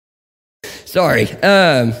Sorry.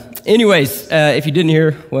 Anyways, if you didn't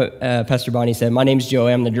hear what Pastor Bonnie said, my name's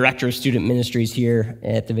Joey. I'm the Director of Student Ministries here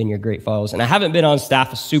at the Vineyard Great Falls, and I haven't been on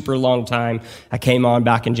staff a super long time. I came on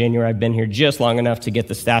back in January. I've been here just long enough to get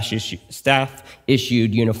the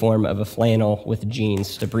staff-issued uniform of a flannel with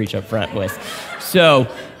jeans to preach up front with.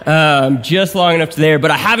 So just long enough to there,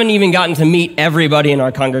 but I haven't even gotten to meet everybody in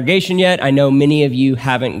our congregation yet. I know many of you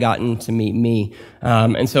haven't gotten to meet me.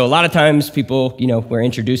 And so a lot of times people, we're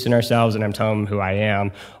introducing ourselves and I'm telling them who I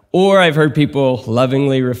am. Or I've heard people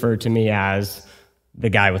lovingly refer to me as the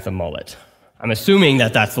guy with the mullet. I'm assuming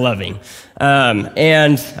that that's loving.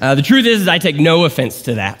 And the truth is I take no offense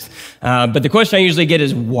to that. But the question I usually get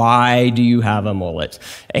is, why do you have a mullet?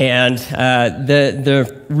 And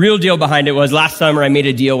the real deal behind it was last summer I made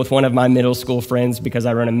a deal with one of my middle school friends because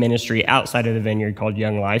I run a ministry outside of the Vineyard called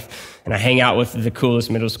Young Life. And I hang out with the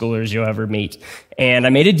coolest middle schoolers you'll ever meet. And I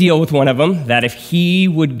made a deal with one of them that if he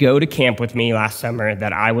would go to camp with me last summer,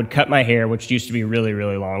 that I would cut my hair, which used to be really,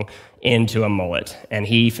 really long, into a mullet. And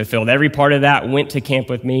he fulfilled every part of that, went to camp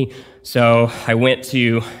with me. So I went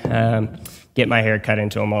to get my hair cut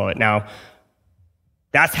into a mullet. Now,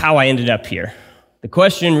 that's how I ended up here. The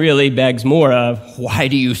question really begs more of, why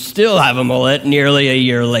do you still have a mullet nearly a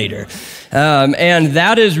year later? And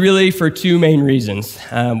that is really for two main reasons.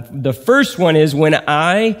 The first one is when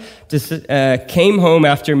I came home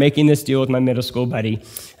after making this deal with my middle school buddy,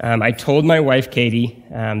 I told my wife, Katie,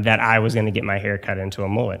 that I was going to get my hair cut into a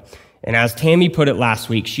mullet. And as Tammy put it last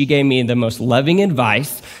week, she gave me the most loving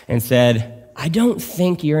advice and said, I don't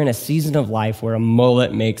think you're in a season of life where a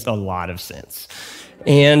mullet makes a lot of sense.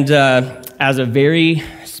 And as a very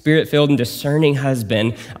spirit-filled and discerning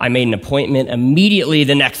husband, I made an appointment immediately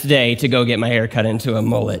the next day to go get my hair cut into a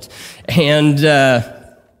mullet. And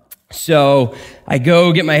so I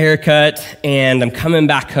go get my hair cut, and I'm coming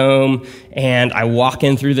back home, and I walk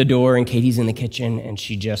in through the door, and Katie's in the kitchen, and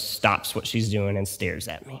she just stops what she's doing and stares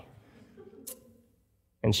at me.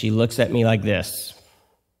 And she looks at me like this.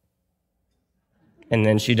 And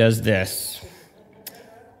then she does this.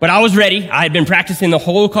 But I was ready. I had been practicing the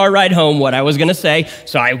whole car ride home what I was going to say.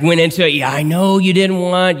 So I went into it. Yeah, I know you didn't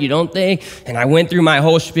want, you don't think. And I went through my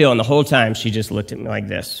whole spiel, and the whole time she just looked at me like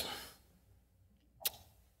this.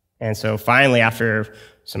 And so finally, after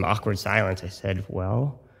some awkward silence, I said,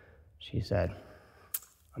 well, she said,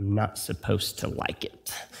 I'm not supposed to like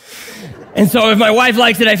it. And so if my wife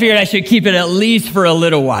likes it, I figured I should keep it at least for a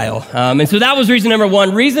little while. And so that was reason number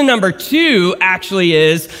one. Reason number two actually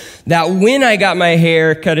is that when I got my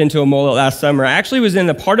hair cut into a mullet last summer, I actually was in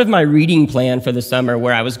the part of my reading plan for the summer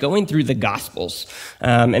where I was going through the Gospels.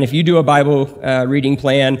 And if you do a Bible reading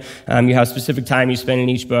plan, you have a specific time you spend in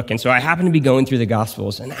each book. And so I happened to be going through the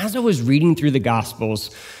Gospels. And as I was reading through the Gospels,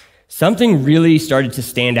 something really started to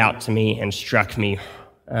stand out to me and struck me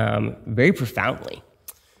very profoundly.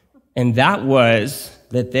 And that was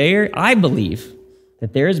that I believe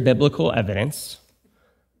that there is biblical evidence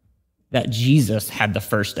that Jesus had the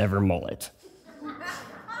first ever mullet.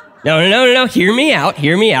 No, hear me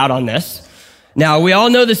out on this. Now, we all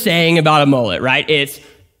know the saying about a mullet, right? It's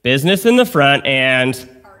business in the front and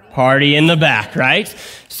party in the back, right?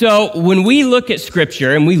 So when we look at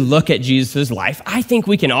scripture and we look at Jesus' life, I think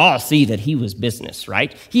we can all see that he was business,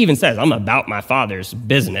 right? He even says, I'm about my Father's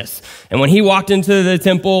business. And when he walked into the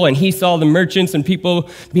temple and he saw the merchants and people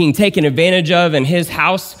being taken advantage of and his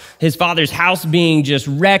Father's house being just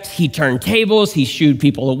wrecked, he turned tables, he shooed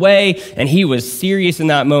people away, and he was serious in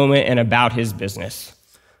that moment and about his business.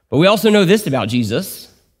 But we also know this about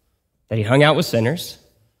Jesus, that he hung out with sinners,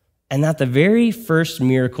 and that the very first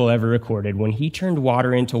miracle ever recorded, when he turned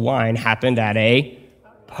water into wine, happened at a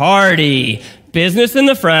party. Business in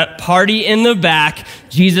the front, party in the back.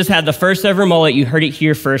 Jesus had the first ever mullet. You heard it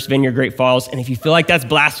here first, Vineyard Great Falls. And if you feel like that's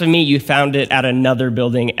blasphemy, you found it at another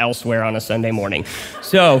building elsewhere on a Sunday morning.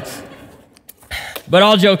 So, but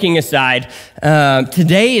all joking aside,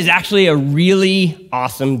 today is actually a really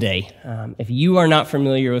awesome day. If you are not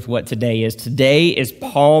familiar with what today is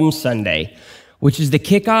Palm Sunday, which is the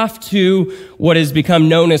kickoff to what has become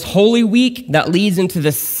known as Holy Week that leads into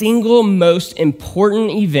the single most important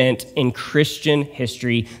event in Christian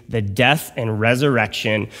history, the death and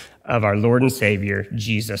resurrection of our Lord and Savior,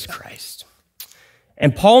 Jesus Christ.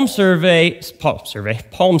 And Palm Sunday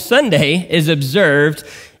is observed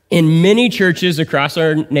in many churches across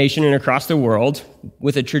our nation and across the world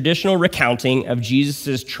with a traditional recounting of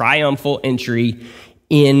Jesus' triumphal entry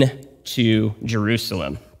into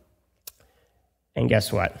Jerusalem. And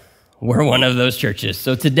guess what? We're one of those churches.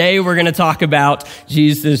 So today we're going to talk about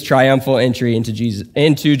Jesus' triumphal entry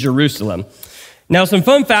into Jerusalem. Now, some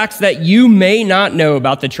fun facts that you may not know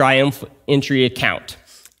about the triumphal entry account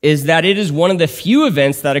is that it is one of the few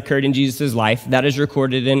events that occurred in Jesus' life that is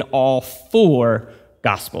recorded in all four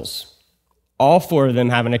Gospels. All four of them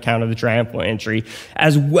have an account of the triumphal entry,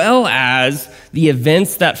 as well as the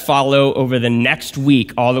events that follow over the next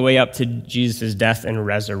week, all the way up to Jesus' death and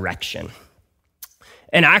resurrection.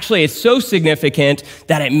 And actually, it's so significant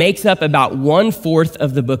that it makes up about 1/4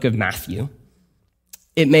 of the book of Matthew.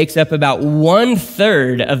 It makes up about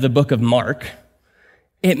 1/3 of the book of Mark.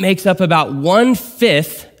 It makes up about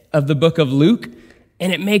 1/5 of the book of Luke,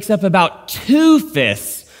 and it makes up about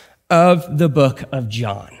 2/5 of the book of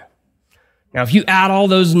John. Now, if you add all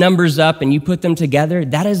those numbers up and you put them together,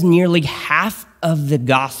 that is nearly half of the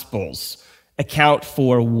Gospels account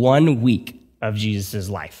for 1 week of Jesus'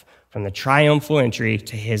 life, from the triumphal entry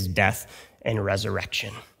to his death and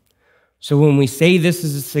resurrection. So when we say this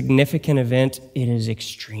is a significant event, it is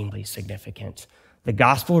extremely significant. The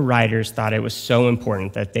gospel writers thought it was so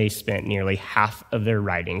important that they spent nearly half of their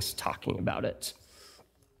writings talking about it.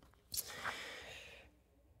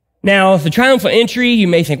 Now, the triumphal entry, you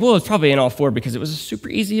may think, well, it's probably in all four because it was a super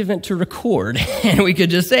easy event to record. And we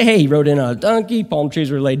could just say, hey, he rode in on a donkey, palm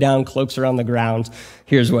trees were laid down, cloaks are on the ground.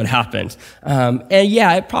 Here's what happened. And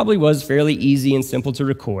yeah, it probably was fairly easy and simple to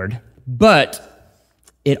record, but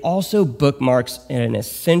it also bookmarks an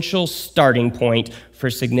essential starting point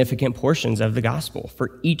for significant portions of the gospel,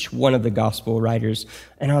 for each one of the gospel writers.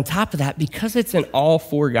 And on top of that, because it's in all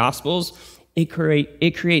four gospels, it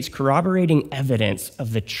creates corroborating evidence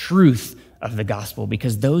of the truth of the gospel,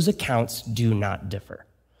 because those accounts do not differ.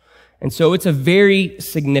 And so it's a very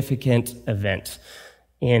significant event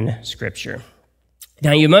in Scripture.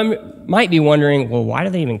 Now, you might be wondering, well, why do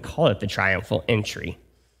they even call it the triumphal entry?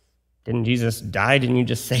 Didn't Jesus die? Didn't you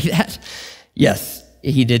just say that? Yes,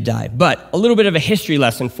 he did die. But a little bit of a history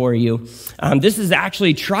lesson for you.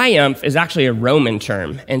 Triumph is actually a Roman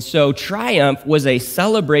term. And so triumph was a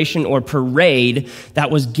celebration or parade that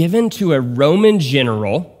was given to a Roman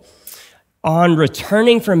general on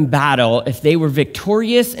returning from battle if they were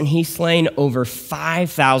victorious and he slain over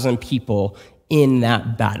 5,000 people in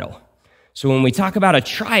that battle. So when we talk about a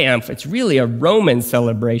triumph, it's really a Roman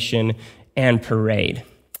celebration and parade.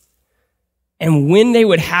 And when they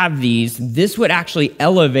would have these, this would actually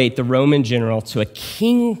elevate the Roman general to a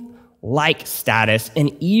king-like status,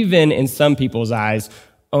 and even in some people's eyes,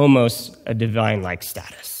 almost a divine-like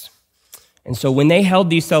status. And so when they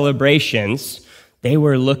held these celebrations, they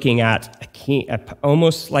were looking at a king,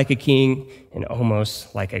 almost like a king and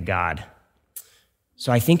almost like a god.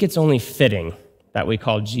 So I think it's only fitting that we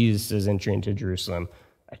call Jesus' entry into Jerusalem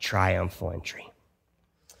a triumphal entry.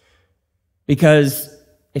 Because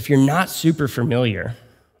if you're not super familiar,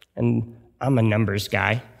 and I'm a numbers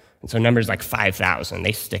guy, and so numbers like 5,000,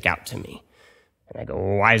 they stick out to me. And I go,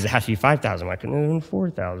 well, why does it have to be 5,000? Why couldn't it have been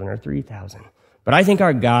 4,000 or 3,000? But I think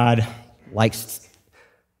our God likes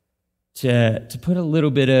to put a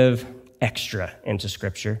little bit of extra into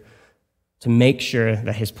Scripture to make sure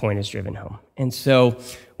that his point is driven home. And so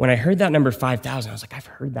when I heard that number 5,000, I was like, I've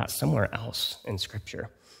heard that somewhere else in Scripture.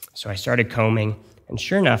 So I started combing. And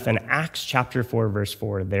sure enough, in Acts chapter 4, verse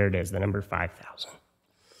 4, there it is, the number 5,000.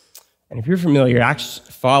 And if you're familiar, Acts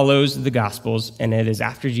follows the Gospels, and it is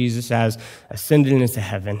after Jesus has ascended into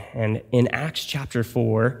heaven. And in Acts chapter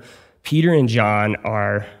 4, Peter and John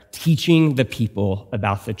are teaching the people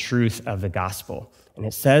about the truth of the gospel. And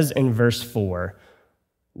it says in verse 4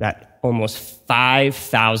 that almost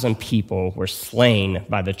 5,000 people were slain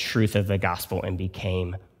by the truth of the gospel and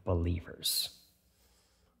became believers.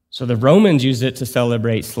 So the Romans use it to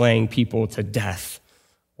celebrate slaying people to death.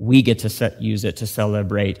 We get to use it to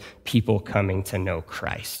celebrate people coming to know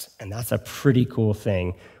Christ. And that's a pretty cool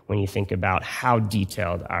thing when you think about how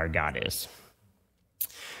detailed our God is.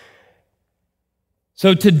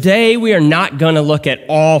 So today we are not going to look at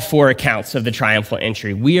all four accounts of the triumphal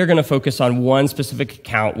entry. We are going to focus on one specific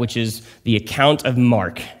account, which is the account of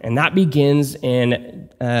Mark. And that begins in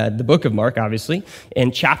the book of Mark, obviously,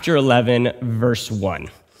 in chapter 11, verse 1.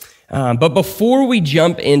 But before we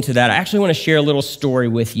jump into that, I actually want to share a little story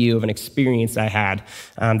with you of an experience I had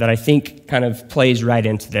that I think kind of plays right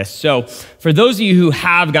into this. So for those of you who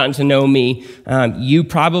have gotten to know me, you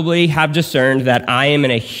probably have discerned that I am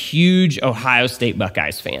a huge Ohio State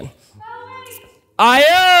Buckeyes fan.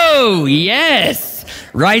 I-O, yes,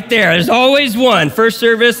 right there. There's always one. First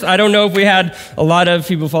service, I don't know if we had a lot of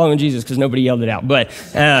people following Jesus because nobody yelled it out. But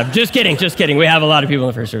just kidding. We have a lot of people in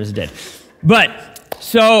the first service that did. But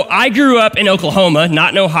So I grew up in Oklahoma,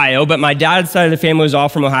 not in Ohio, but my dad's side of the family was all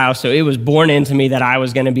from Ohio, so it was born into me that I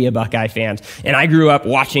was going to be a Buckeye fan. And I grew up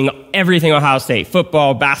watching everything Ohio State,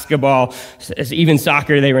 football, basketball, even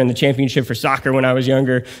soccer. They were in the championship for soccer when I was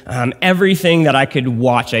younger. Everything that I could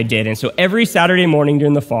watch, I did. And so every Saturday morning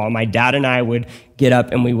during the fall, my dad and I would get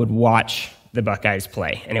up and we would watch the Buckeyes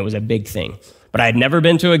play, and it was a big thing. But I had never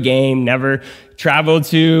been to a game, never traveled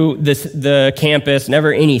to the campus,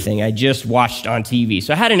 never anything. I just watched on TV.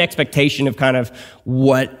 So I had an expectation of kind of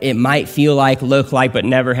what it might feel like, look like, but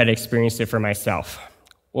never had experienced it for myself.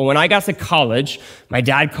 Well, when I got to college, my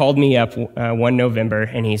dad called me up one November,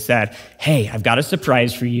 and he said, "Hey, I've got a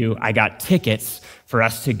surprise for you. I got tickets for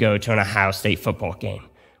us to go to an Ohio State football game,"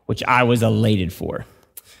 which I was elated for.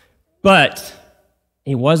 But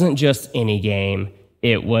it wasn't just any game.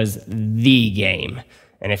 It was the game.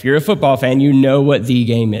 And if you're a football fan, you know what the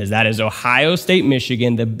game is. That is Ohio State,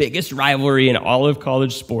 Michigan, the biggest rivalry in all of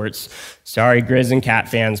college sports. Sorry, Grizz and Cat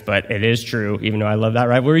fans, but it is true, even though I love that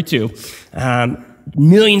rivalry too.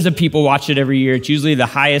 Millions of people watch it every year. It's usually the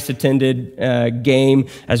highest attended game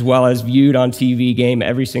as well as viewed on TV game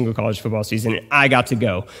every single college football season. And I got to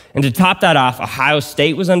go. And to top that off, Ohio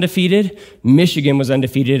State was undefeated, Michigan was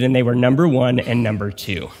undefeated, and they were number 1 and number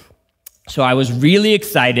 2. So I was really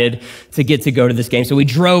excited to get to go to this game. So we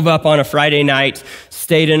drove up on a Friday night,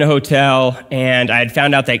 stayed in a hotel, and I had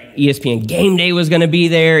found out that ESPN Game Day was going to be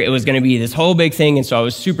there. It was going to be this whole big thing, and so I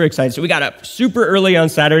was super excited. So we got up super early on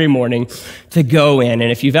Saturday morning to go in.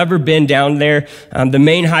 And if you've ever been down there, the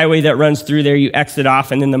main highway that runs through there, you exit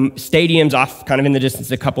off, and then the stadium's off kind of in the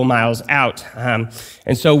distance a couple miles out.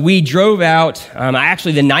 And so we drove out. I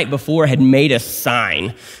actually, the night before, had made a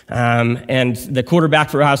sign. And the quarterback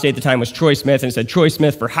for Ohio State at the time was Troy Smith, and it said Troy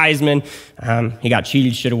Smith for Heisman. He got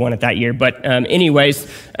cheated, should have won it that year. But anyways,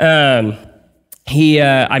 I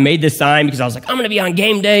made this sign because I was like, I'm going to be on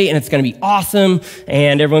game day, and it's going to be awesome.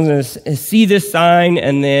 And everyone's going to see this sign,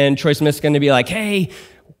 and then Troy Smith's going to be like, "Hey,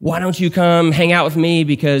 why don't you come hang out with me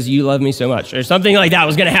because you love me so much?" Or something like that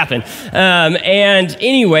was going to happen. And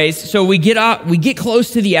anyways, so we get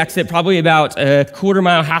close to the exit, probably about a quarter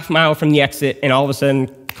mile, half mile from the exit, and all of a sudden,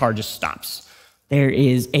 the car just stops. There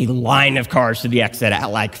is a line of cars to the exit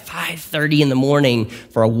at like 5:30 in the morning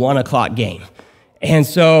for a 1 o'clock game. And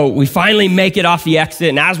so we finally make it off the exit,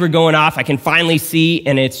 and as we're going off, I can finally see,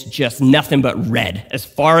 and it's just nothing but red, as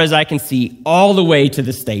far as I can see, all the way to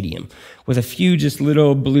the stadium, with a few just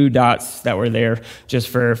little blue dots that were there just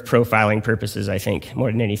for profiling purposes, I think,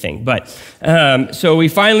 more than anything. But so we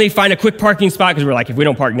finally find a quick parking spot, because we're like, if we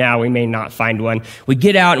don't park now, we may not find one. We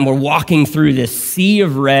get out, and we're walking through this sea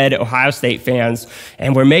of red Ohio State fans,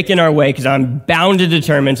 and we're making our way, because I'm bound and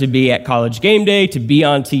determined to be at college game day, to be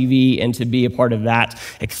on TV, and to be a part of that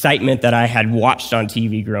excitement that I had watched on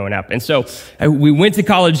TV growing up. And so we went to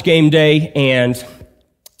college game day, and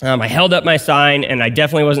I held up my sign, and I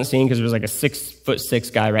definitely wasn't seeing, because there was like a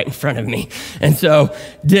 6'6" guy right in front of me. And so,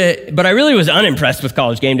 but I really was unimpressed with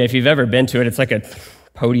college game day. If you've ever been to it, it's like a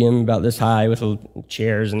podium about this high with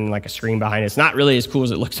chairs and like a screen behind it. It's not really as cool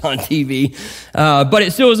as it looks on TV, but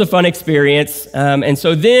it still was a fun experience. And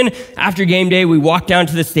so then after game day, we walked down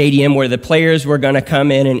to the stadium where the players were going to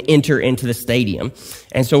come in and enter into the stadium.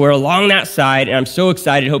 And so we're along that side, and I'm so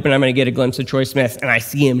excited, hoping I'm going to get a glimpse of Troy Smith, and I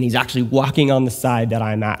see him, and he's actually walking on the side that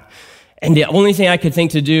I'm at. And the only thing I could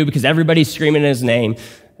think to do, because everybody's screaming his name,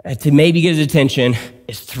 to maybe get his attention,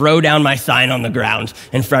 is throw down my sign on the ground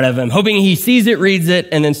in front of him, hoping he sees it, reads it,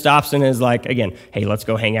 and then stops and is like, again, "Hey, let's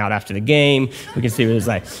go hang out after the game. We can see what it's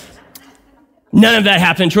like." None of that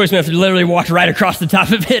happened. Troy Smith literally walked right across the top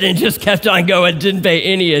of it and just kept on going, didn't pay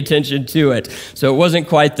any attention to it. So it wasn't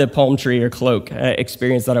quite the palm tree or cloak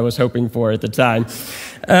experience that I was hoping for at the time.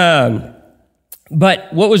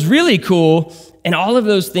 But what was really cool, and all of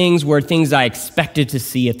those things were things I expected to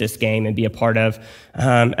see at this game and be a part of,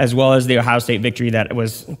 as well as the Ohio State victory that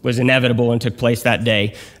was inevitable and took place that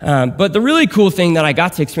day. But the really cool thing that I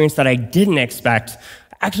got to experience that I didn't expect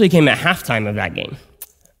actually came at halftime of that game.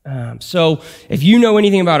 So if you know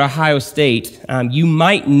anything about Ohio State, you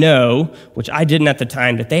might know, which I didn't at the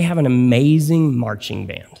time, that they have an amazing marching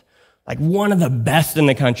band. Like one of the best in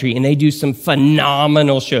the country, and they do some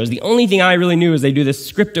phenomenal shows. The only thing I really knew is they do this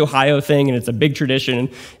Script Ohio thing, and it's a big tradition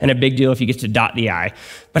and a big deal if you get to dot the I.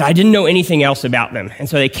 But I didn't know anything else about them. And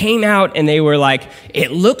so they came out, and they were like,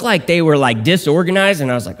 it looked like they were like disorganized, and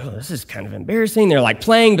I was like, oh, this is kind of embarrassing. They're like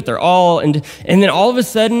playing, but they're all, and then all of a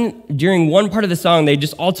sudden, during one part of the song, they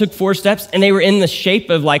just all took 4 steps, and they were in the shape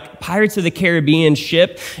of like Pirates of the Caribbean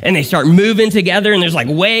ship, and they start moving together, and there's like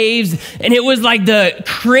waves, and it was like the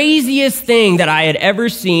craziest craziest thing that I had ever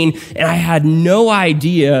seen, and I had no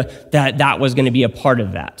idea that that was going to be a part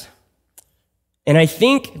of that. And I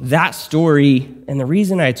think that story, and the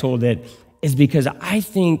reason I told it, is because I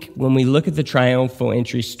think when we look at the triumphal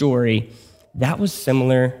entry story, that was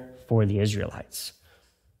similar for the Israelites.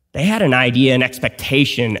 They had an idea, an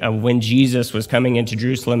expectation of when Jesus was coming into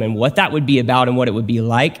Jerusalem and what that would be about and what it would be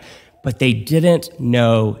like, but they didn't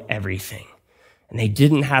know everything. And they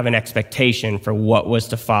didn't have an expectation for what was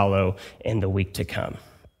to follow in the week to come.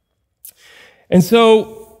 And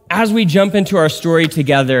so, as we jump into our story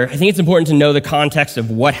together, I think it's important to know the context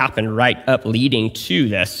of what happened right up leading to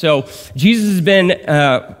this. So Jesus has been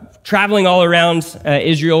traveling all around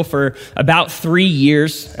Israel for about 3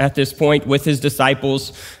 years at this point with his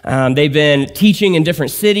disciples. They've been teaching in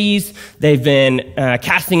different cities. They've been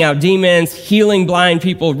casting out demons, healing blind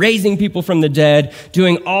people, raising people from the dead,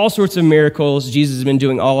 doing all sorts of miracles. Jesus has been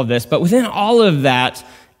doing all of this. But within all of that,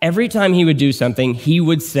 every time he would do something, he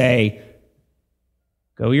would say,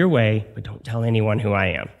 "Go your way, but don't tell anyone who I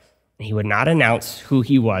am." And he would not announce who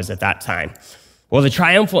he was at that time. Well, the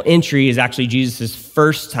triumphal entry is actually Jesus'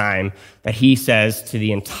 first time that he says to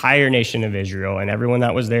the entire nation of Israel and everyone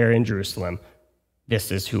that was there in Jerusalem,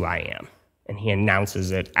 "This is who I am." And he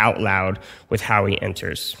announces it out loud with how he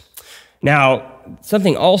enters. Now,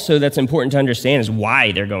 something also that's important to understand is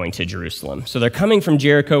why they're going to Jerusalem. So they're coming from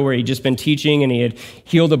Jericho, where he'd just been teaching and he had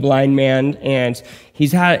healed a blind man, and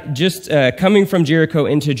he's coming from Jericho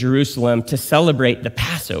into Jerusalem to celebrate the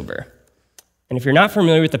Passover. And if you're not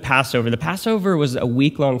familiar with the Passover was a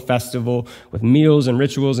week-long festival with meals and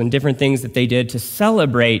rituals and different things that they did to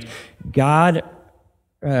celebrate God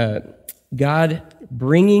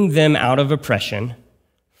bringing them out of oppression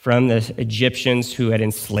from the Egyptians who had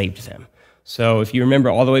enslaved them. So if you remember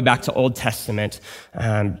all the way back to Old Testament,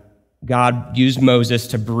 God used Moses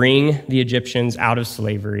to bring the Egyptians out of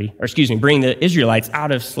slavery, bring the Israelites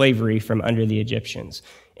out of slavery from under the Egyptians.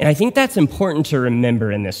 And I think that's important to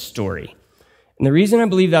remember in this story. And the reason I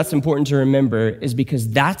believe that's important to remember is because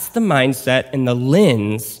that's the mindset and the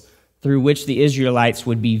lens through which the Israelites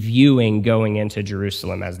would be viewing going into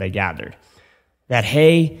Jerusalem as they gathered. That,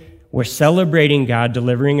 hey, we're celebrating God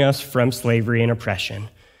delivering us from slavery and oppression.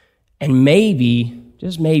 And maybe,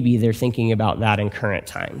 just maybe, they're thinking about that in current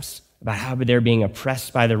times, about how they're being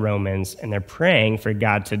oppressed by the Romans, and they're praying for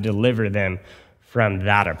God to deliver them from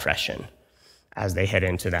that oppression as they head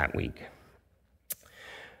into that week.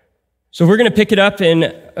 So we're going to pick it up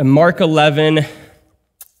in Mark 11,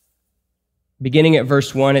 beginning at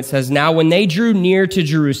verse 1. It says, "Now when they drew near to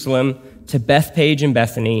Jerusalem, to Bethphage and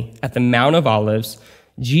Bethany, at the Mount of Olives,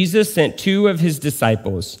 Jesus sent 2 of his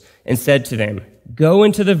disciples and said to them, 'Go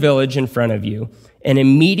into the village in front of you, and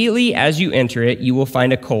immediately as you enter it, you will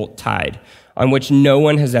find a colt tied, on which no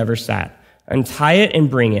one has ever sat. Untie it and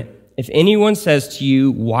bring it. If anyone says to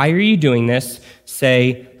you, "Why are you doing this?"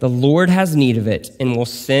 say, "The Lord has need of it, and will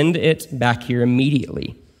send it back here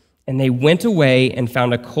immediately." And they went away and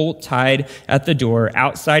found a colt tied at the door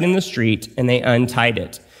outside in the street, and they untied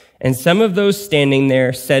it. And some of those standing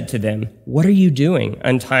there said to them, "What are you doing,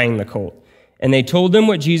 untying the colt?" And they told them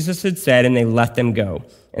what Jesus had said, and they let them go.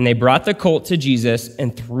 And they brought the colt to Jesus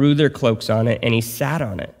and threw their cloaks on it, and he sat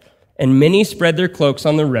on it. And many spread their cloaks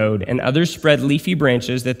on the road, and others spread leafy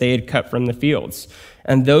branches that they had cut from the fields.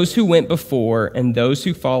 And those who went before and those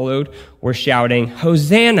who followed were shouting,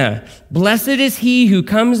 "Hosanna! Blessed is he who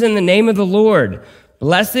comes in the name of the Lord.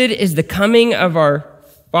 Blessed is the coming of our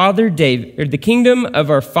father David, or the kingdom of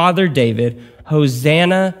our father David.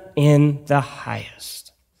 Hosanna in the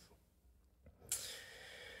highest."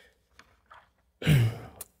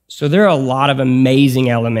 So there are a lot of amazing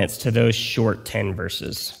elements to those short 10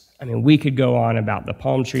 verses. I mean, we could go on about the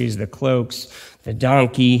palm trees, the cloaks, the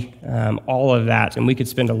donkey, all of that, and we could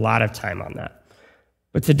spend a lot of time on that.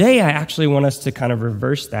 But today I actually want us to kind of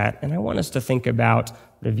reverse that, and I want us to think about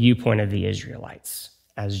the viewpoint of the Israelites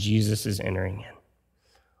as Jesus is entering in.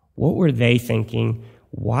 What were they thinking?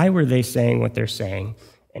 Why were they saying what they're saying?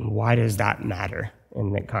 And why does that matter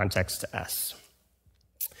in the context to us?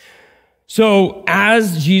 So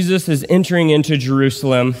as Jesus is entering into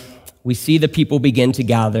Jerusalem, we see the people begin to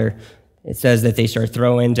gather. It says that they start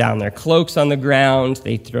throwing down their cloaks on the ground.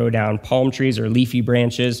 They throw down palm trees or leafy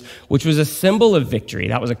branches, which was a symbol of victory.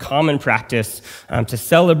 That was a common practice to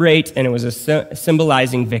celebrate, and it was a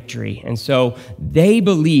symbolizing victory. And so they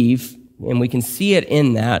believe, and we can see it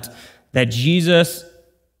in that Jesus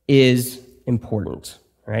is important,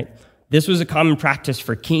 right? This was a common practice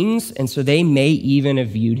for kings, and so they may even have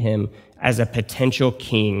viewed him as a potential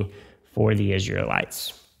king for the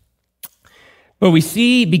Israelites. But we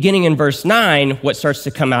see, beginning in verse 9, what starts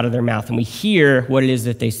to come out of their mouth, and we hear what it is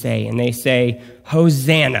that they say. And they say,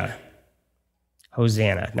 Hosanna.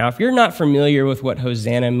 Hosanna. Now, if you're not familiar with what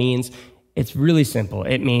Hosanna means, it's really simple.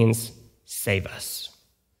 It means save us.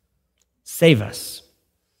 Save us.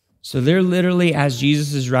 So they're literally, as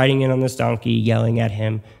Jesus is riding in on this donkey, yelling at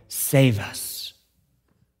him, save us.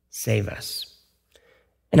 Save us.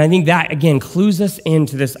 And I think that, again, clues us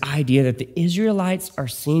into this idea that the Israelites are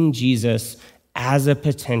seeing Jesus as a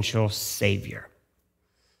potential savior.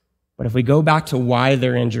 But if we go back to why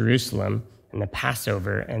they're in Jerusalem and the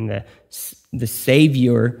Passover and the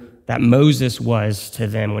savior that Moses was to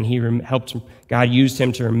them when he helped, God used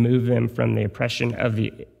him to remove them from the oppression of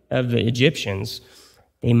the Egyptians,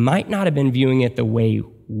 they might not have been viewing it the way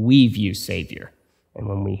we view savior. And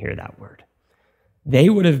when we hear that word, they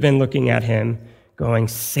would have been looking at him going,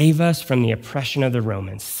 save us from the oppression of the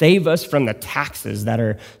Romans. Save us from the taxes that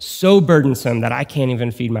are so burdensome that I can't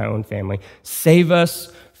even feed my own family. Save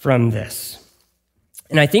us from this.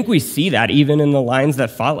 And I think we see that even in the lines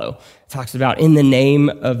that follow. It talks about in the name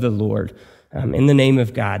of the Lord, in the name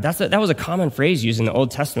of God. That was a common phrase used in the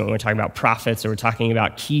Old Testament when we're talking about prophets or we're talking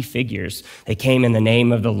about key figures. They came in the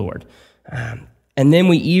name of the Lord. And then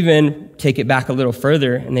we even take it back a little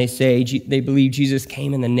further and they say they believe Jesus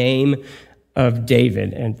came in the name of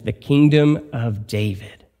David and the kingdom of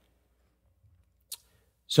David.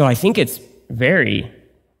 So I think it's very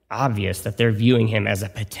obvious that they're viewing him as a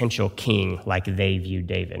potential king like they view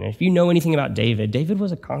David. And if you know anything about David, David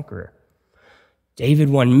was a conqueror. David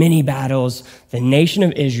won many battles. The nation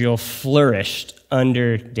of Israel flourished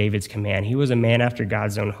under David's command. He was a man after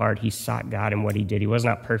God's own heart. He sought God in what he did. He was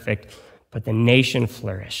not perfect, but the nation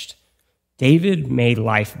flourished. David made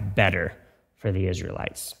life better for the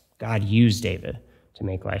Israelites. God used David to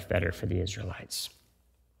make life better for the Israelites.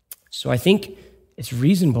 So I think it's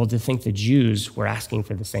reasonable to think the Jews were asking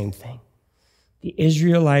for the same thing. The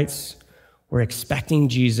Israelites were expecting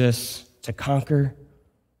Jesus to conquer,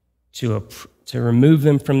 to remove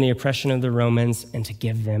them from the oppression of the Romans, and to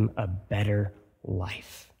give them a better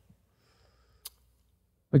life.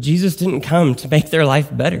 But Jesus didn't come to make their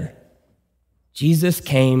life better. Jesus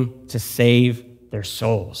came to save their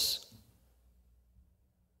souls.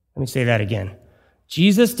 Let me say that again.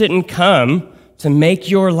 Jesus didn't come to make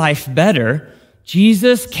your life better.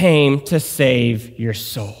 Jesus came to save your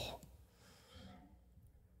soul.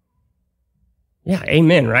 Yeah,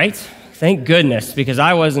 amen, right? Thank goodness, because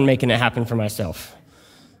I wasn't making it happen for myself.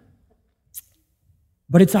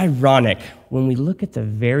 But it's ironic when we look at the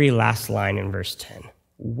very last line in verse 10.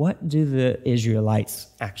 What do the Israelites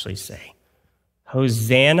actually say?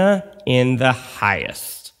 Hosanna in the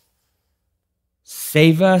highest.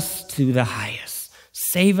 Save us to the highest.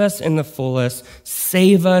 Save us in the fullest.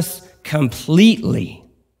 Save us completely.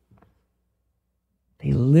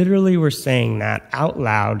 They literally were saying that out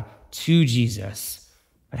loud to Jesus,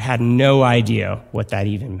 but had no idea what that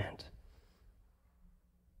even meant.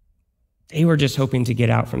 They were just hoping to get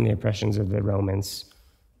out from the oppressions of the Romans,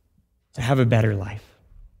 to have a better life.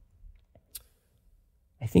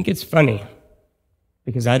 I think it's funny,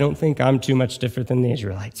 because I don't think I'm too much different than the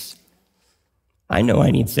Israelites. I know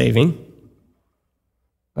I need saving,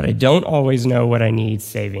 but I don't always know what I need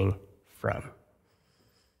saving from.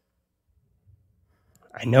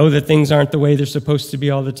 I know that things aren't the way they're supposed to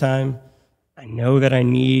be all the time. I know that I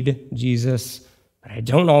need Jesus, but I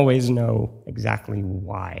don't always know exactly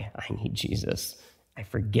why I need Jesus. I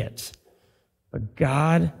forget. But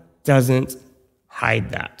God doesn't hide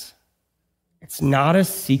that. It's not a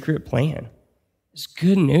secret plan. It's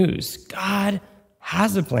good news. God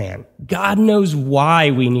has a plan. God knows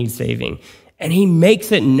why we need saving, and he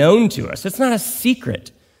makes it known to us. It's not a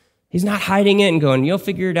secret. He's not hiding it and going, you'll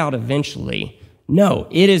figure it out eventually. No,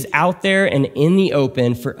 it is out there and in the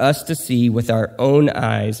open for us to see with our own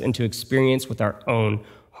eyes and to experience with our own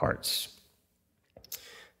hearts.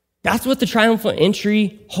 That's what the triumphal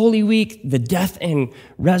entry, Holy Week, the death and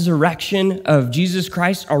resurrection of Jesus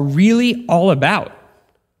Christ are really all about.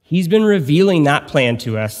 He's been revealing that plan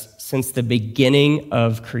to us since the beginning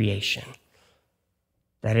of creation.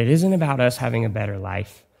 That it isn't about us having a better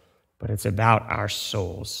life, but it's about our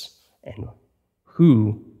souls and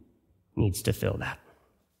who needs to fill that.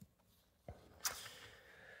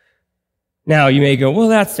 Now, you may go, well,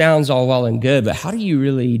 that sounds all well and good, but how do you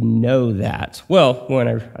really know that? Well, when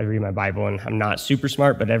I read my Bible, and I'm not super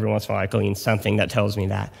smart, but every once in a while I glean something that tells me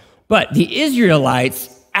that. But the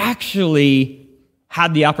Israelites actually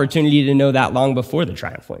had the opportunity to know that long before the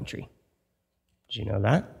triumphal entry. Did you know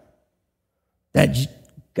that? That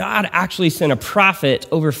God actually sent a prophet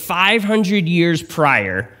over 500 years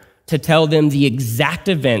prior to tell them the exact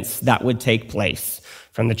events that would take place,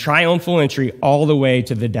 from the triumphal entry all the way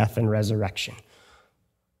to the death and resurrection.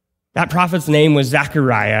 That prophet's name was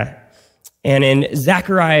Zechariah, and in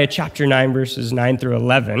Zechariah chapter 9, verses 9 through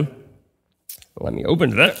 11, let me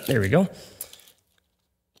open to that, there we go.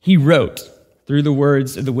 He wrote, through the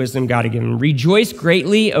words of the wisdom God had given, "Rejoice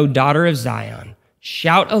greatly, O daughter of Zion.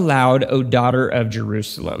 Shout aloud, O daughter of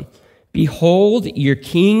Jerusalem. Behold, your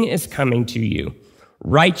king is coming to you.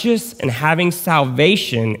 Righteous and having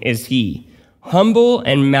salvation is he, humble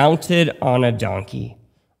and mounted on a donkey,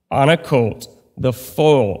 on a colt, the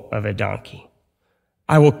foal of a donkey.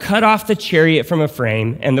 I will cut off the chariot from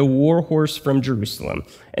Ephraim and the war horse from Jerusalem,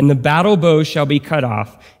 and the battle bow shall be cut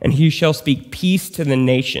off, and he shall speak peace to the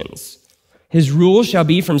nations. His rule shall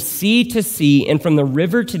be from sea to sea and from the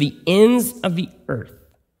river to the ends of the earth.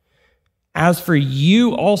 As for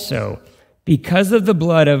you also, because of the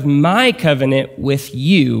blood of my covenant with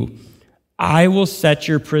you, I will set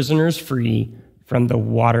your prisoners free from the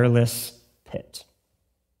waterless pit."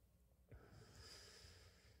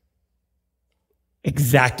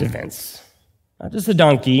 Exact events. Not just a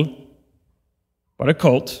donkey, but a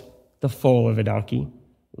colt, the foal of a donkey,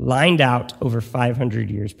 lined out over 500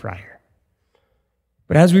 years prior.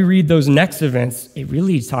 But as we read those next events, it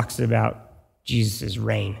really talks about Jesus'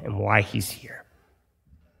 reign and why he's here.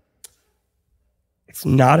 It's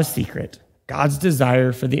not a secret. God's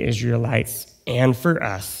desire for the Israelites and for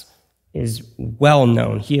us is well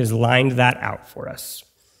known. He has lined that out for us.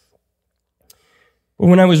 But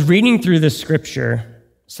when I was reading through this scripture,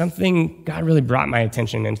 God really brought my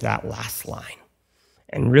attention into that last line.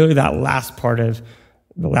 And really that last part of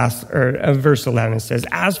verse 11, it says,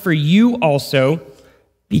 "As for you also,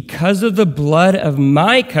 because of the blood of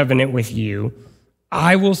my covenant with you,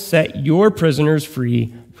 I will set your prisoners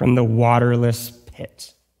free from the waterless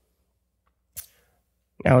pit."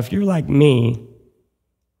 Now, if you're like me,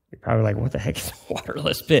 you're probably like, what the heck is a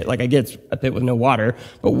waterless pit? Like, I get it's a pit with no water,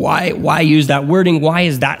 but why use that wording? Why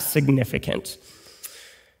is that significant?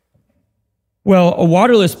 Well, a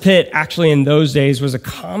waterless pit actually in those days was a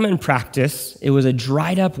common practice. It was a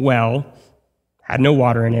dried up well, had no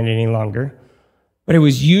water in it any longer, but it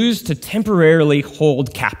was used to temporarily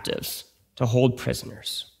hold captives, to hold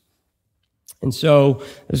prisoners. And so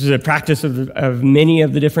this is a practice of many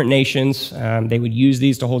of the different nations. They would use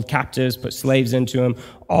these to hold captives, put slaves into them,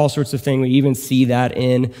 all sorts of things. We even see that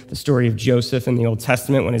in the story of Joseph in the Old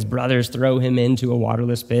Testament when his brothers throw him into a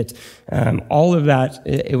waterless pit. All of that,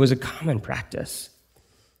 it was a common practice.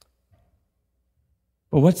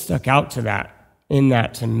 But what stuck out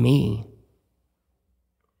to me,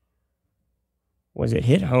 was it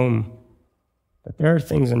hit home that there are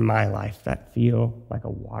things in my life that feel like a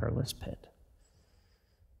waterless pit.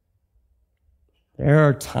 There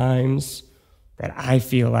are times that I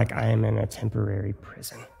feel like I am in a temporary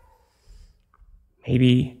prison.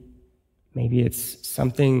 Maybe it's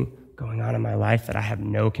something going on in my life that I have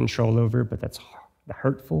no control over, but that's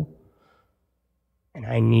hurtful, and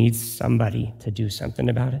I need somebody to do something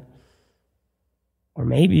about it. Or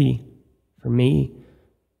maybe, for me,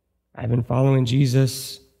 I've been following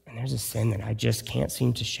Jesus, and there's a sin that I just can't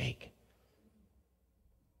seem to shake.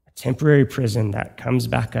 A temporary prison that comes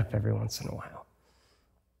back up every once in a while.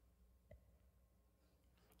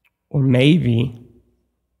 Or maybe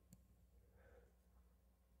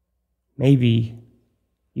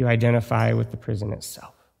you identify with the prison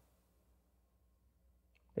itself.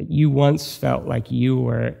 That you once felt like you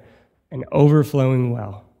were an overflowing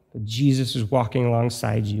well, that Jesus was walking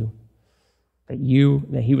alongside you, that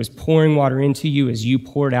he was pouring water into you as you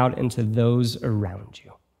poured out into those around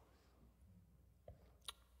you.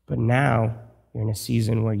 But now you're in a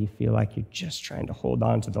season where you feel like you're just trying to hold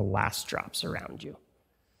on to the last drops around you.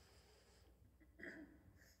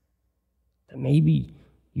 That maybe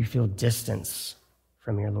you feel distance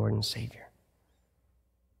from your Lord and Savior.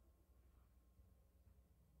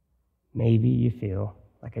 Maybe you feel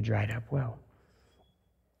like a dried up well.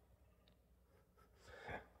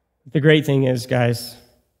 The great thing is, guys,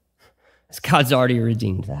 is God's already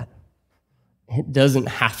redeemed that. It doesn't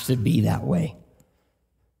have to be that way.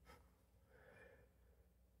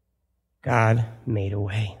 God made a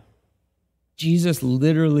way. Jesus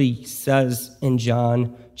literally says in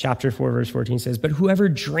John chapter 4, verse 14, says, "But whoever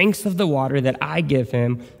drinks of the water that I give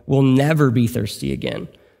him will never be thirsty again.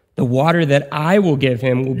 The water that I will give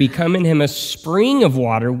him will become in him a spring of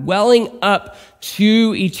water welling up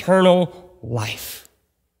to eternal life."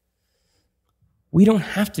 We don't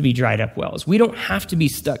have to be dried up wells. We don't have to be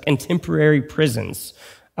stuck in temporary prisons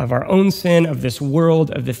of our own sin, of this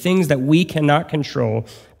world, of the things that we cannot control,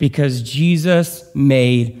 because Jesus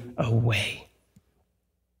made a way.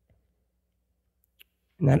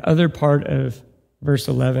 In that other part of verse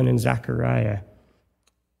 11 in Zechariah,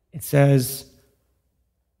 it says,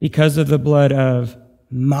 because of the blood of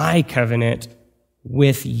my covenant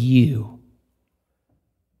with you.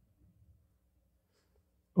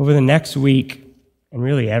 Over the next week, and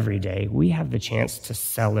really every day, we have the chance to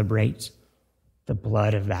celebrate the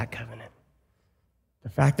blood of that covenant. The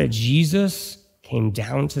fact that Jesus came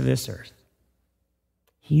down to this earth.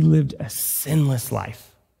 He lived a sinless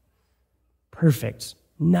life, perfect.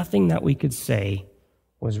 Nothing that we could say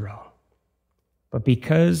was wrong. But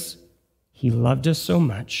because he loved us so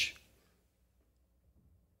much,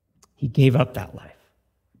 he gave up that life.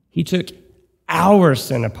 He took our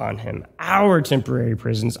sin upon him, our temporary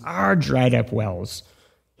prisons, our dried up wells.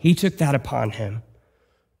 He took that upon him,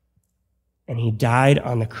 and he died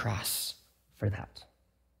on the cross for that.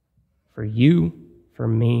 For you, for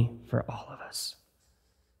me, for all of us.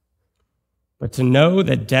 But to know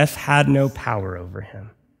that death had no power over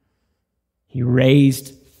him, he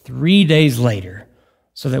raised 3 days later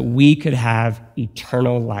so that we could have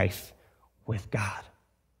eternal life with God.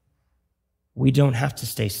 We don't have to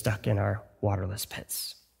stay stuck in our waterless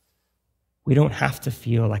pits. We don't have to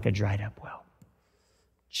feel like a dried up well.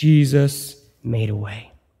 Jesus made a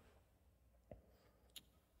way.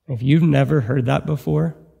 If you've never heard that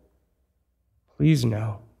before, please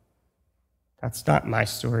know that's not my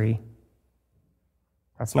story.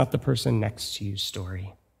 That's not the person next to you's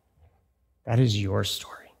story. That is your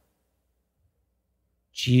story.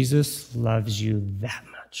 Jesus loves you that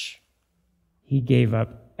much. He gave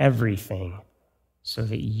up everything so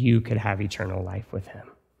that you could have eternal life with him.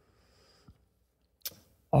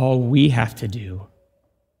 All we have to do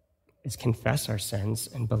is confess our sins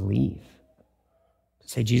and believe.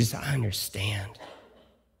 Say, Jesus, I understand.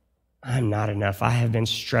 I'm not enough. I have been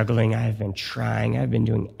struggling. I have been trying. I've been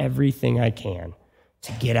doing everything I can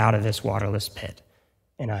to get out of this waterless pit,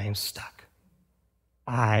 and I am stuck.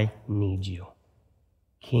 I need you,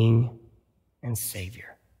 King and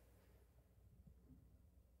Savior.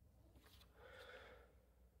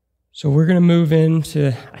 So we're going to move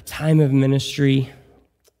into a time of ministry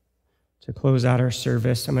to close out our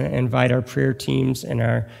service. I'm going to invite our prayer teams and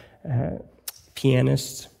our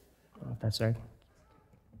pianists, I don't know if that's our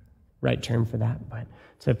right term for that, but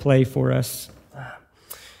to play for us.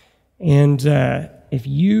 And if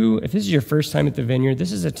this is your first time at the Vineyard,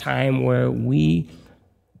 this is a time where we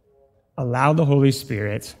allow the Holy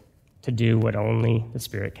Spirit to do what only the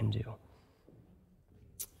Spirit can do.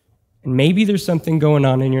 And maybe there's something going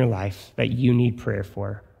on in your life that you need prayer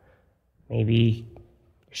for. Maybe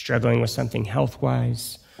you're struggling with something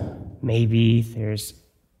health-wise. Maybe there's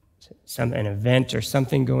an event or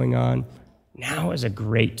something going on. Now is a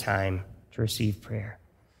great time to receive prayer.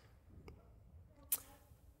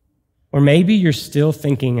 Or maybe you're still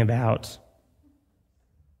thinking about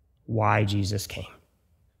why Jesus came.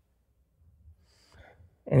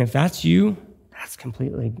 And if that's you, that's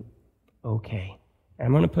completely okay. And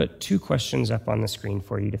I'm going to put 2 questions up on the screen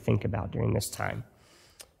for you to think about during this time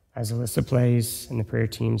as Alyssa plays and the prayer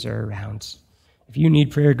teams are around. If you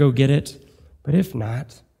need prayer, go get it. But if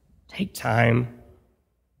not, take time,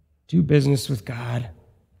 do business with God,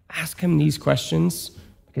 ask him these questions,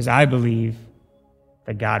 because I believe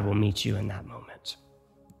that God will meet you in that moment.